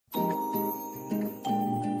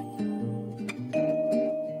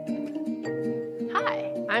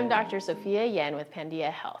I'm Dr. Sophia Yen with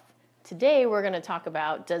Pandia Health. Today we're going to talk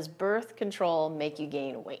about, does birth control make you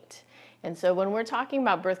gain weight? And so when we're talking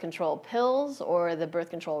about birth control pills or the birth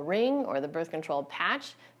control ring or the birth control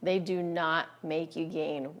patch, they do not make you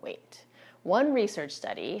gain weight. One research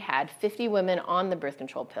study had 50 women on the birth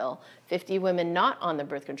control pill, 50 women not on the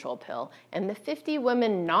birth control pill, and the 50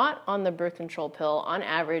 women not on the birth control pill on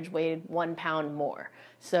average weighed 1 pound more.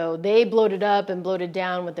 So they bloated up and bloated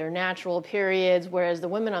down with their natural periods, whereas the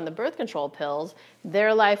women on the birth control pills,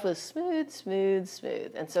 their life was smooth, smooth,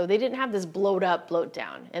 smooth. And so they didn't have this bloat up, bloat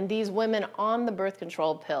down. And these women on the birth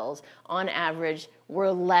control pills, on average,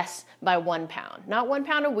 were less by 1 pound. Not 1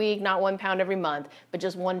 pound a week, not 1 pound every month, but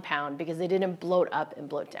just 1 pound because they didn't bloat up and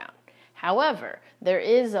bloat down. However, there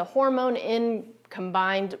is a hormone in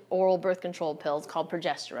combined oral birth control pills called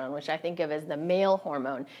progesterone, which I think of as the male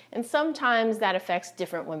hormone, and sometimes that affects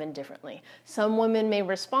different women differently. Some women may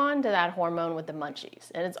respond to that hormone with the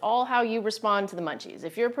munchies, and it's all how you respond to the munchies.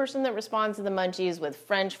 If you're a person that responds to the munchies with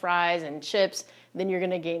French fries and chips, then you're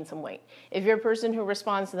going to gain some weight. If you're a person who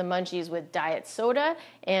responds to the munchies with diet soda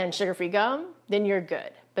and sugar-free gum, then you're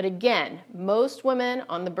good. But again, most women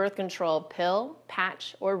on the birth control pill,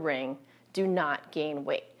 patch, or ring do not gain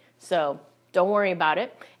weight. So don't worry about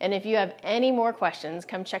it. And if you have any more questions,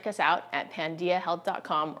 come check us out at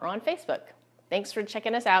pandiahealth.com or on Facebook. Thanks for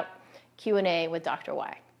checking us out. Q&A with Dr.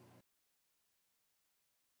 Y.